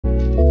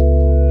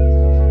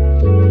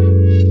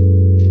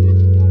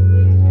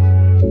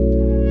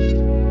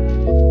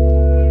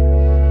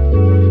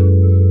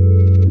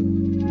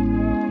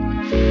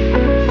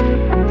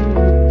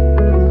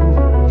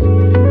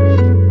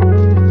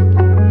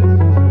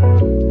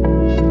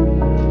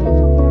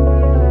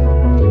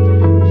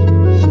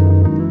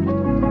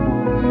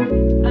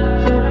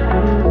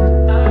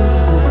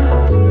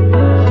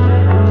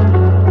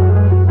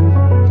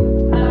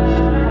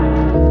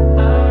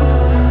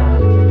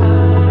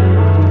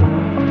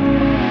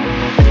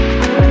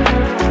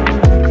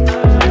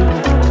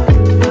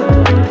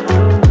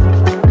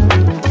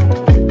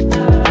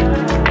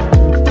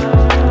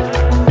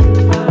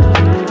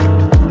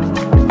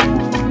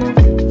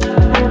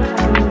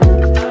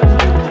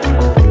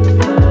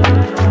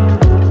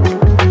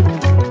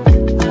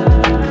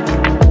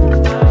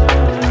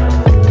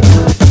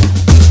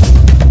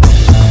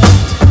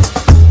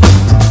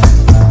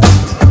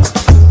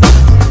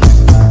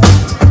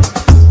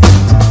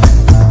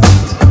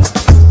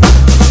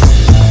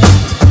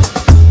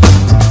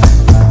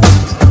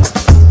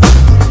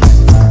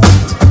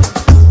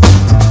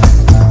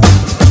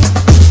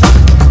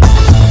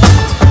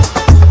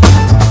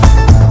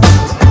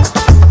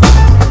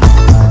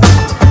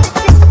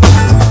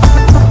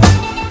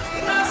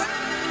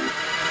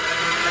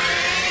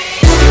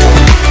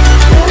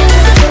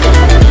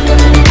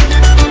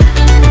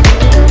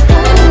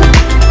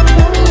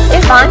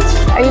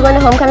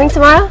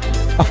tomorrow?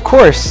 Of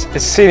course,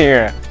 it's senior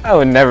year. I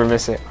would never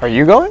miss it. Are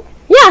you going?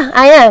 Yeah,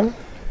 I am.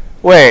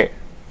 Wait,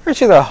 aren't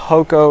you the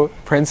Hoko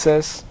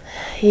princess?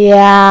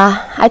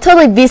 Yeah, I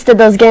totally beasted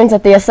those games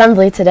at the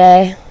assembly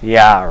today.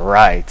 Yeah,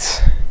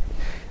 right.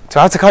 Do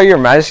I have to call you your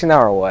majesty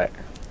now or what?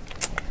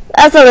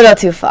 That's a little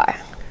too far.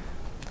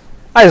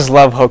 I just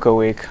love Hoko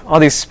Week. All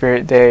these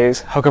spirit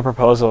days, Hoko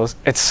proposals.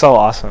 It's so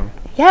awesome.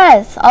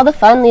 Yes, all the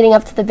fun leading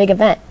up to the big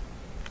event.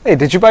 Hey,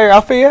 did you buy your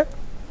outfit yet?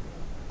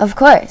 Of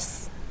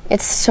course.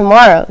 It's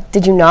tomorrow.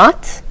 Did you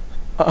not?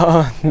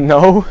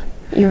 No.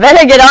 You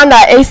better get on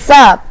that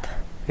ASAP.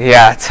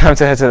 Yeah, time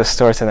to head to the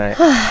store tonight.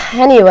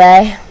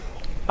 Anyway.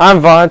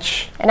 I'm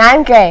Vansh. And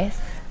I'm Grace.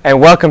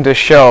 And welcome to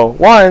Sheu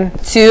 1,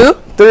 2,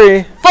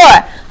 3, 4,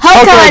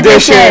 Hoko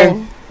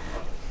Edition!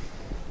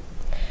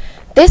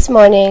 This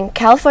morning,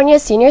 California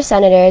Senior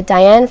Senator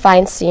Dianne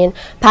Feinstein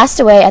passed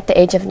away at the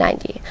age of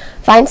 90.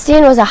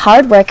 Feinstein was a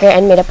hard worker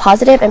and made a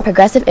positive and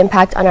progressive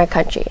impact on our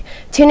country.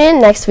 Tune in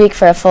next week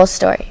for a full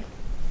story.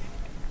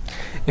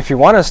 If you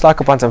want to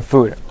stock up on some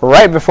food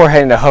right before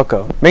heading to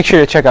Hoko, make sure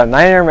to check out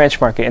 9am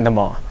Ranch Market in the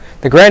mall.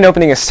 The grand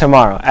opening is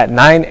tomorrow at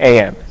 9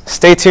 a.m.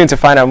 Stay tuned to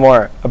find out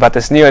more about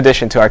this new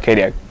addition to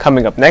Arcadia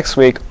coming up next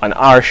week on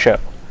our show.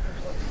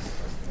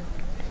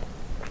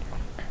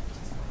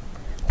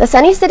 The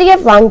sunny city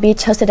of Long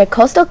Beach hosted a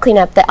coastal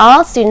cleanup that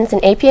all students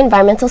in AP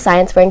Environmental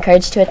Science were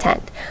encouraged to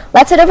attend.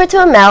 Let's head over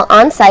to Amel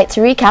on site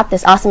to recap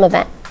this awesome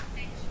event.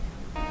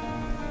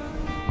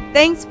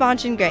 Thanks,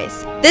 Vansh and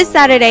Grace. This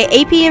Saturday,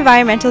 AP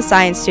Environmental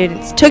Science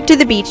students took to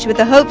the beach with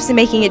the hopes of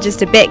making it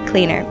just a bit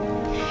cleaner.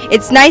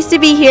 It's nice to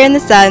be here in the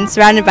sun,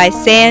 surrounded by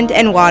sand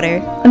and water.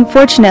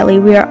 Unfortunately,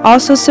 we are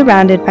also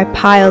surrounded by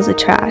piles of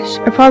trash,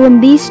 a problem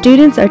these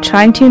students are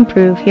trying to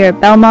improve here at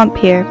Belmont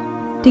Pier.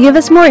 To give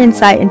us more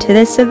insight into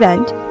this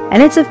event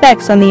and its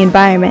effects on the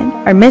environment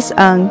are Miss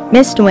Ung,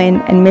 Miss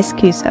Nguyen, and Miss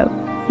Kuso,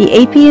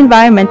 the AP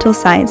Environmental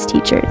Science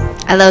teachers.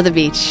 I love the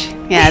beach.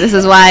 Yeah, this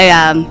is why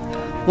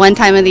one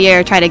time of the year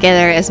I try to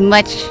gather as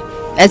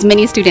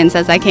many students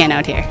as I can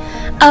out here.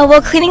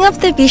 Well, cleaning up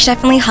the beach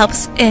definitely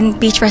helps in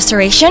beach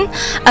restoration.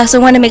 So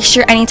we want to make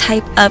sure any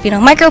type of,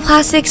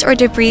 microplastics or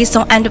debris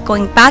don't end up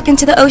going back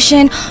into the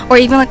ocean, or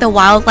even like the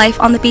wildlife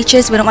on the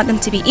beaches. We don't want them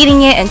to be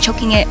eating it and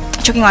choking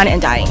on it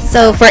and dying.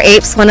 So for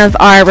APES, one of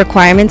our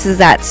requirements is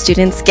that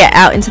students get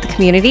out into the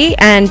community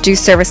and do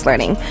service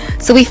learning.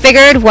 So we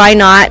figured why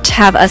not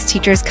have us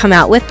teachers come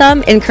out with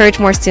them, encourage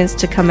more students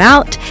to come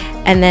out,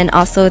 and then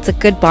also it's a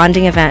good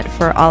bonding event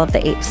for all of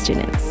the APES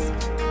students.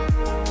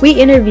 We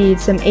interviewed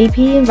some AP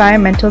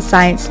Environmental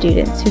Science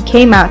students who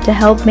came out to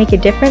help make a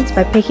difference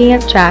by picking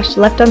up trash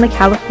left on the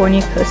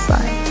California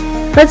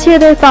coastline. Let's hear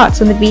their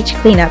thoughts on the beach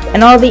cleanup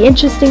and all the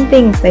interesting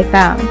things they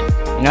found.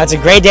 It's a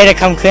great day to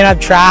come clean up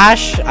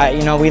trash.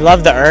 We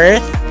love the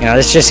earth.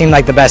 This just seemed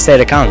like the best day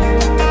to come.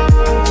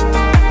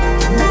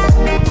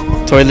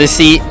 Toilet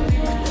seat.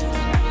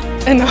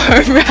 And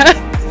armrest.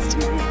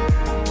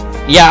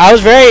 Yeah, I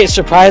was very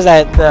surprised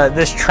at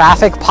this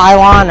traffic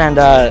pylon and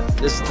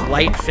this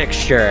light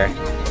fixture.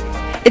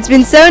 It's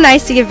been so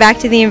nice to give back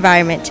to the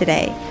environment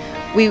today.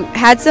 We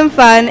had some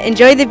fun,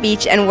 enjoyed the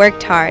beach, and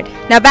worked hard.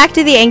 Now back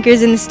to the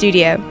anchors in the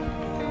studio.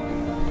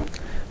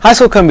 High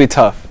school can be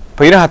tough,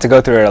 but you don't have to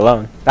go through it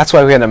alone. That's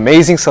why we have an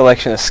amazing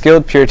selection of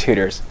skilled peer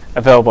tutors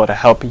available to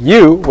help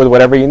you with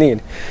whatever you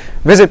need.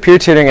 Visit Peer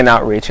Tutoring and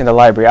Outreach in the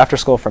library after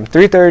school from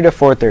 3:30 to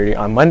 4:30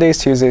 on Mondays,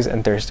 Tuesdays,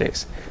 and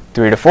Thursdays,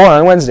 3 to 4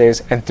 on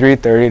Wednesdays, and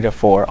 3:30 to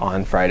 4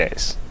 on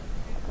Fridays.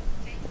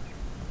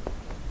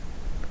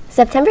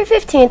 September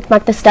 15th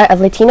marked the start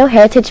of Latino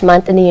Heritage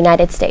Month in the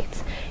United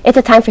States. It's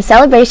a time for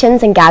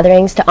celebrations and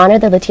gatherings to honor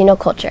the Latino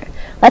culture.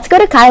 Let's go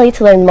to Kiley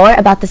to learn more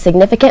about the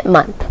significant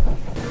month.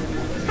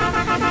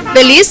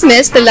 Feliz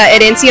Mes de la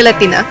Herencia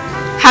Latina.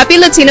 Happy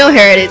Latino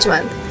Heritage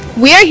Month.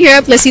 We are here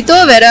at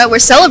Placito Vera, where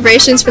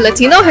celebrations for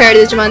Latino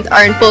Heritage Month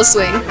are in full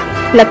swing.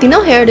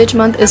 Latino Heritage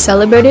Month is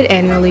celebrated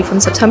annually from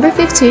September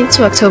 15th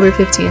to October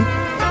 15th.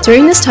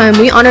 During this time,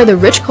 we honor the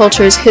rich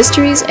cultures,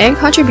 histories, and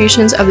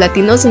contributions of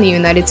Latinos in the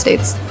United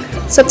States.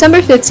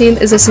 September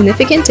 15th is a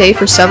significant day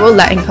for several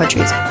Latin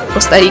countries.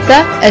 Costa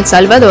Rica, El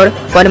Salvador,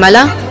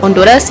 Guatemala,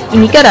 Honduras,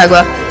 and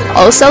Nicaragua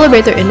all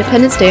celebrate their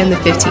Independence Day on the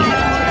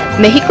 15th.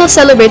 Mexico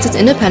celebrates its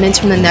independence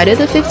from the night of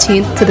the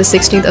 15th to the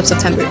 16th of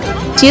September.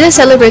 Chile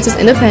celebrates its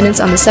independence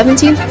on the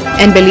 17th,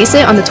 and Belize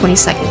on the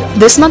 22nd.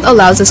 This month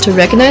allows us to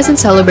recognize and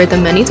celebrate the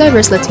many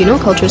diverse Latino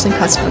cultures and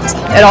customs.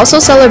 It also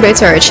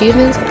celebrates our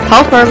achievements,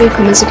 how far we've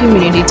come as a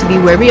community to be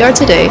where we are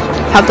today,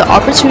 have the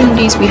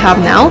opportunities we have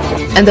now,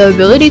 and the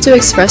ability to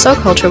express our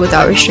culture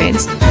without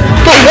restraints.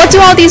 But what do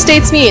all these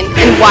dates mean,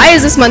 and why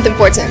is this month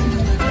important?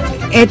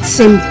 It's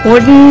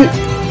important,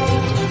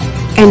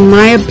 in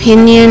my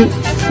opinion,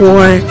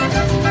 for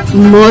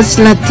most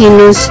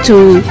Latinos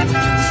to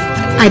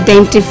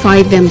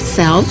identify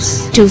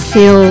themselves, to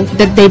feel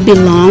that they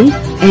belong,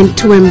 and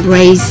to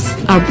embrace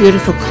our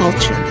beautiful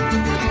culture.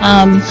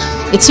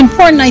 It's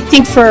important, I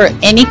think, for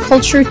any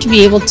culture to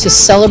be able to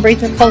celebrate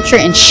their culture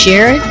and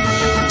share it,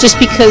 just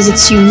because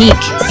it's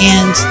unique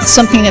and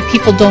something that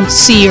people don't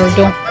see or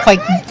don't quite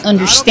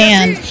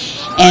understand.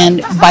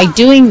 And by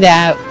doing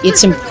that,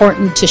 it's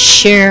important to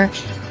share,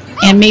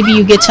 and maybe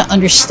you get to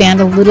understand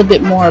a little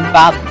bit more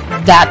about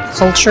that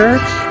culture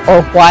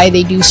or why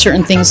they do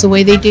certain things the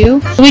way they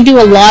do. We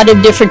do a lot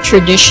of different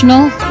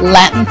traditional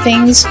Latin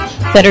things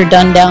that are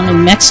done down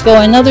in Mexico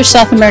and other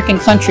South American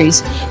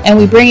countries, and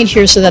we bring it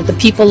here so that the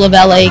people of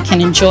LA can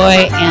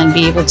enjoy and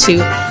be able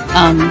to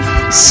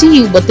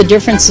see what the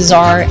differences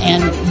are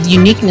and the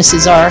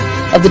uniquenesses are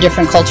of the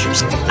different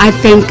cultures. I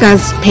think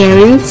as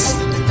parents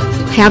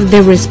have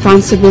the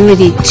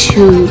responsibility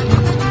to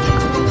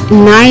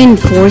not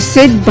enforce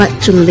it, but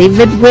to live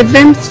it with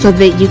them so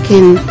that you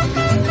can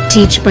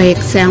teach by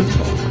example.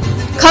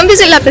 Come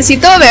visit La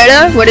Placito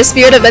Verde, where the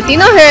spirit of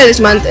Latino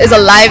Heritage Month is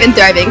alive and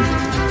thriving.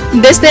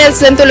 Desde el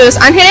centro de Los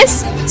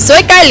Ángeles,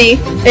 soy Kylie,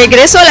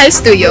 regreso al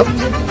estudio.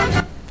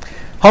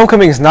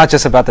 Homecoming is not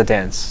just about the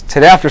dance.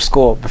 Today after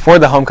school, before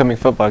the homecoming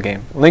football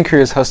game, Link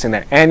Crew is hosting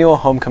their annual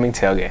homecoming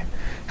tailgate.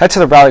 Head to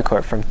the rally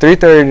court from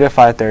 3:30 to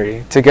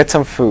 5:30 to get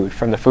some food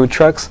from the food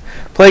trucks,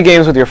 play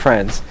games with your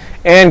friends,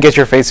 and get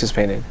your faces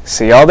painted.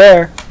 See y'all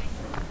there!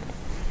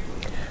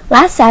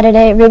 Last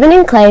Saturday, Ruben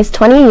and Clay's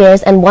 20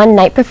 years and one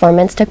night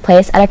performance took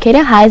place at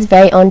Arcadia High's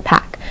very own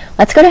PAC.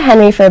 Let's go to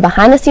Henry for a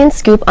behind-the-scenes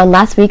scoop on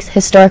last week's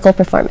historical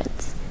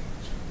performance.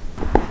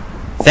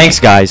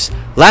 Thanks, guys.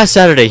 Last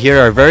Saturday here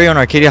at our very own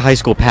Arcadia High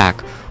School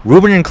PAC,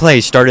 Ruben and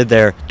Clay started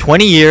their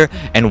 20-year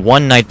and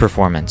one-night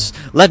performance.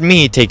 Let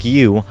me take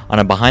you on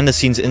a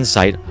behind-the-scenes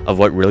insight of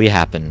what really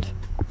happened.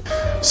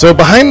 So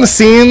behind the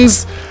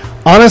scenes,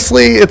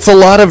 honestly, it's a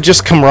lot of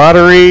just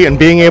camaraderie and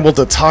being able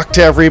to talk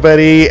to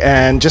everybody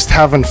and just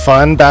having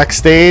fun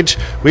backstage.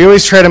 We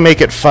always try to make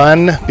it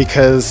fun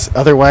because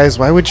otherwise,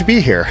 why would you be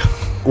here?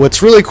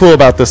 What's really cool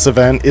about this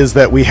event is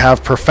that we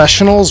have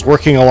professionals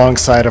working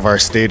alongside of our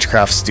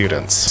stagecraft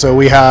students. So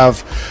we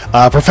have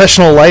a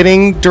professional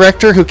lighting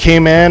director who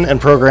came in and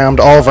programmed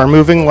all of our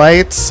moving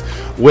lights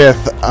with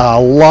a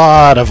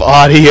lot of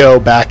audio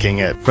backing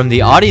it. From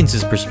the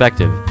audience's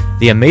perspective,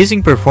 the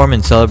amazing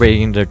performance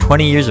celebrating their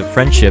 20 years of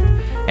friendship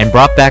and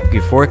brought back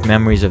euphoric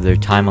memories of their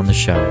time on the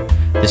show.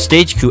 The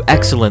stage crew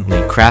excellently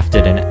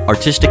crafted an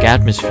artistic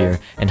atmosphere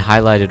and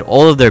highlighted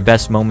all of their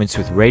best moments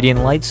with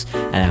radiant lights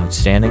and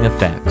outstanding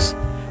effects.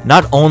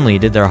 Not only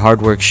did their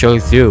hard work show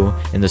through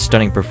in the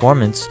stunning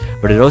performance,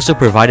 but it also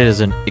provided us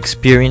an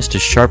experience to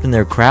sharpen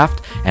their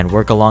craft and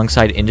work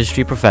alongside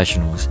industry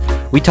professionals.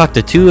 We talked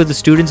to two of the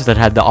students that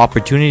had the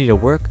opportunity to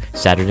work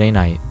Saturday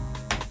night.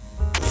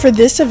 For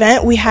this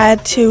event, we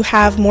had to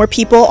have more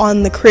people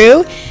on the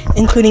crew,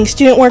 including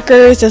student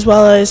workers as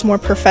well as more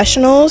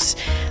professionals.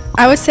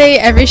 I would say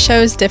every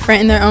show is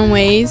different in their own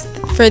ways.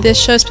 For this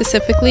show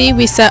specifically,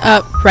 we set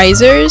up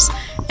risers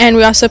and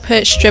we also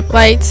put strip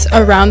lights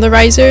around the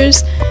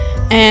risers,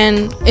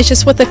 and it's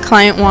just what the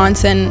client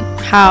wants and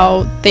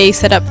how they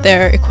set up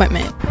their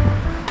equipment.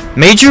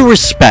 Major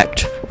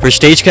respect for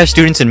Stagecraft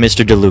students and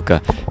Mr.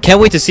 DeLuca. Can't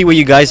wait to see what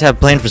you guys have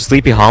planned for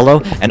Sleepy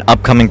Hollow and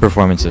upcoming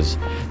performances.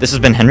 This has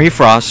been Henry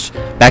Frost.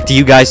 Back to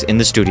you guys in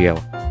the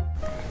studio.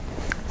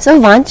 So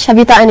Vansh, have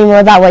you thought any more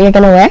about what you're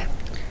going to wear?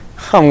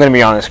 I'm going to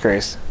be honest,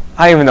 Grace.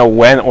 I don't even know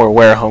when or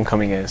where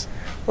homecoming is,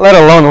 let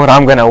alone what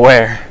I'm going to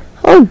wear.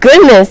 Oh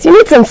goodness, you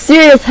need some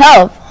serious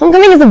help.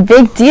 Homecoming is a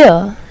big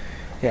deal.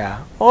 Yeah,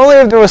 only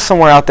if there was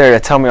somewhere out there to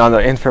tell me all the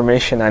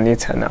information I need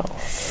to know.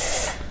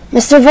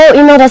 Mr. Volt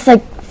emailed us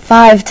like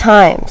 5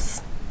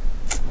 times.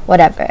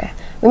 Whatever.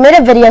 We made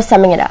a video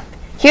summing it up.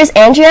 Here's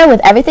Andrea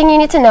with everything you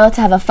need to know to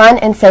have a fun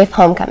and safe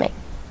homecoming.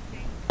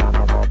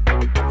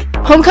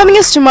 Homecoming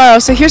is tomorrow,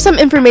 so here's some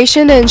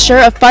information to ensure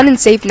a fun and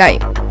safe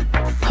night.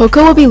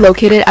 HOCA will be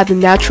located at the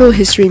Natural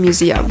History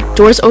Museum.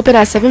 Doors open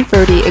at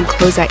 7:30 and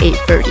close at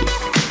 8:30.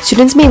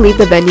 Students may leave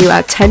the venue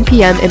at 10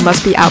 p.m. and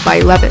must be out by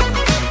 11.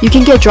 You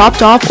can get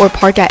dropped off or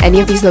park at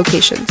any of these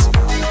locations.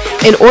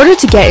 In order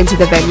to get into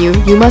the venue,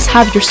 you must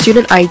have your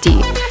student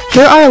ID.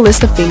 Here are a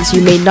list of things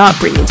you may not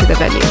bring into the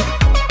venue.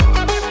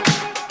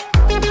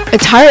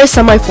 Attire is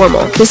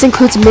semi-formal. This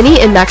includes mini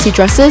and maxi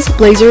dresses,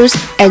 blazers,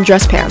 and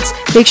dress pants.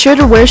 Make sure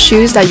to wear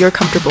shoes that you're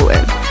comfortable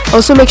in.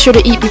 Also make sure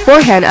to eat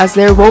beforehand, as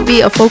there won't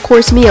be a full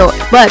course meal,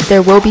 but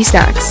there will be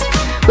snacks.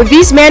 With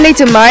these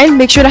mandates in mind,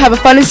 make sure to have a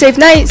fun and safe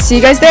night. See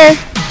you guys there.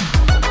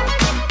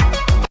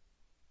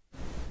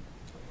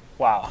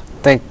 Wow,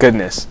 thank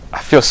goodness. I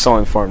feel so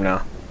informed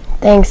now.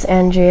 Thanks,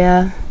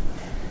 Andrea.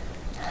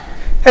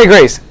 Hey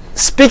Grace,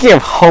 speaking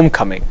of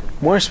homecoming,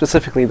 more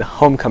specifically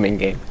the homecoming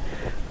game,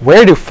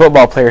 where do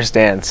football players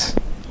dance?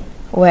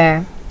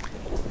 Where?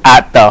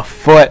 At the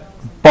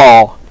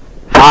football.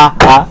 Ha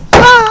ha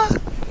ha!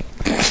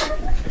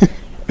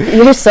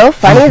 You're so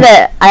funny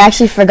that I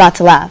actually forgot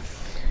to laugh.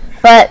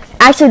 But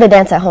actually they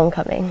dance at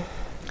homecoming.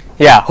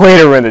 Yeah, way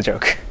to ruin the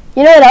joke.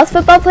 You know what else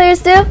football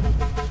players do?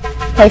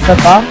 Play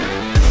football.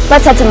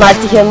 Let's head to Mark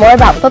to hear more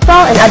about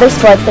football and other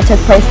sports that took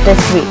place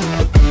this week.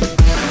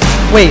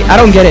 Wait, I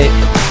don't get it.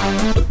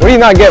 What do you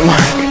not get,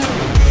 Mark?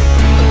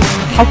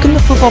 How can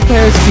the football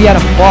players be at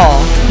a ball?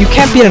 You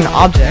can't be at an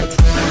object.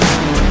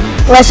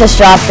 Let's just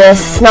drop this.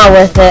 It's not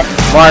worth it.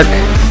 Mark,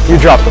 you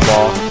dropped the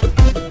ball.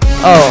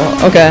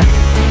 Oh, okay.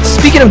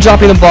 Speaking of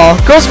dropping the ball,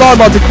 girls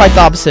volleyball did quite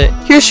the opposite.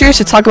 Here's Shrihersh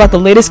to talk about the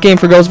latest game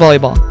for girls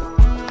volleyball.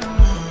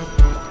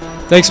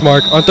 Thanks,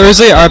 Mark. On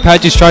Thursday, our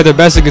Apaches tried their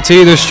best to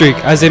continue their streak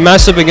as they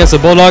matched up against the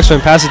Bulldogs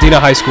from Pasadena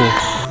High School.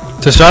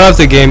 To start off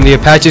the game, the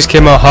Apaches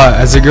came out hot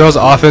as the girls'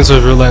 offense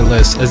was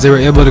relentless as they were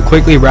able to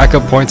quickly rack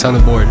up points on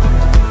the board.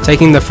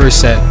 Taking the first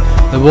set,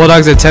 the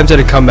Bulldogs attempted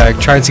a comeback,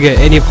 trying to get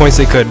any points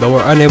they could, but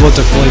were unable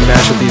to fully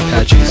match with the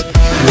Apaches.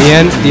 In the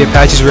end, the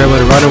Apaches were able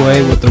to run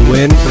away with the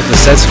win with a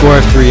set score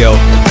of 3-0,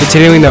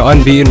 continuing their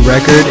unbeaten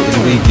record in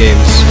league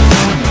games.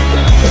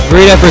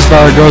 Great efforts by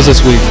our girls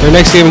this week. Their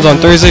next game is on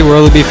Thursday, where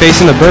they'll be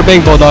facing the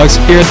Burbank Bulldogs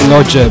here at the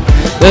North Gym.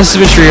 This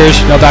has been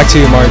Shrihersh. Now back to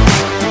you, Mark.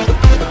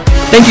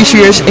 Thank you,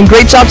 Shrihersh, and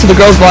great job to the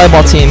girls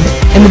volleyball team.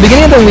 In the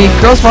beginning of the week,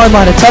 girls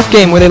volleyball had a tough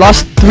game where they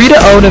lost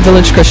 3-0 to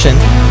Village Christian.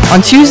 On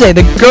Tuesday,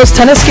 the girls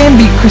tennis game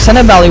beat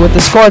Crescenta Valley with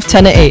a score of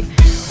 10-8.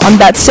 On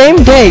that same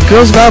day,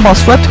 girls volleyball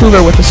swept Hoover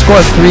with a score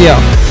of 3-0.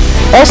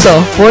 Also,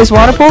 boys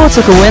water polo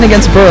took a win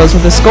against Burroughs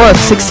with a score of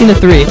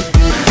 16-3.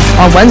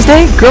 On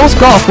Wednesday, girls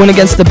golf win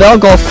against the Bell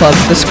Golf Club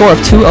with a score of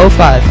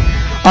 2-5.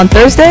 On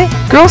Thursday,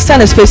 girls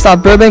tennis faced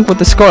off Burbank with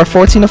a score of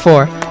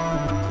 14-4.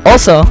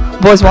 Also,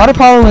 boys water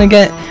polo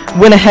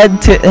win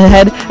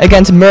head-to-head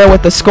against Murrah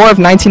with a score of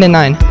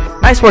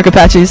 19-9. Nice work,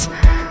 Apaches.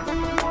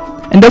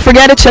 And don't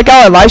forget to check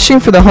out our live stream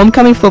for the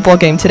homecoming football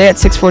game today at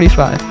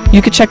 6:45.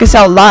 You can check us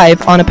out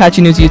live on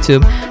Apache News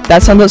YouTube.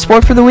 That sums up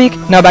sport for the week.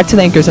 Now back to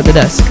the anchors at the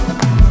desk.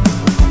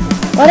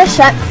 What a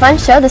fun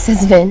show this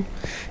has been.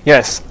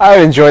 Yes, I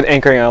enjoyed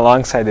anchoring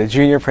alongside the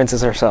junior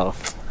princess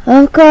herself.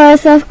 Of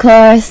course, of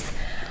course.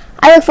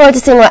 I look forward to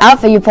seeing what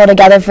outfit you pull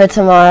together for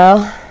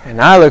tomorrow.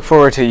 And I look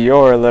forward to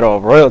your little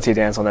royalty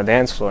dance on the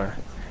dance floor.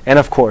 And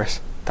of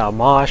course, the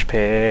mosh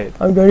pit.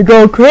 I'm gonna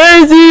go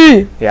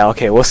crazy! Yeah,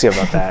 okay, we'll see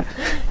about that.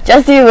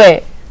 Just you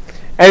wait.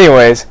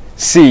 Anyways,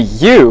 see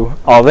you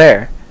all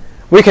there.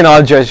 We can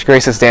all judge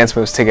Grace's dance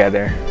moves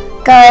together.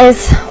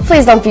 Guys,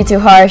 please don't be too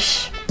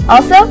harsh.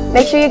 Also,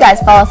 make sure you guys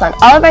follow us on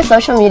all of our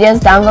social medias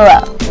down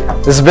below.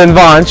 This has been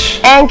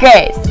Vansh and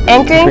Grace,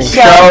 anchoring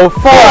Sheu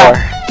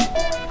 4.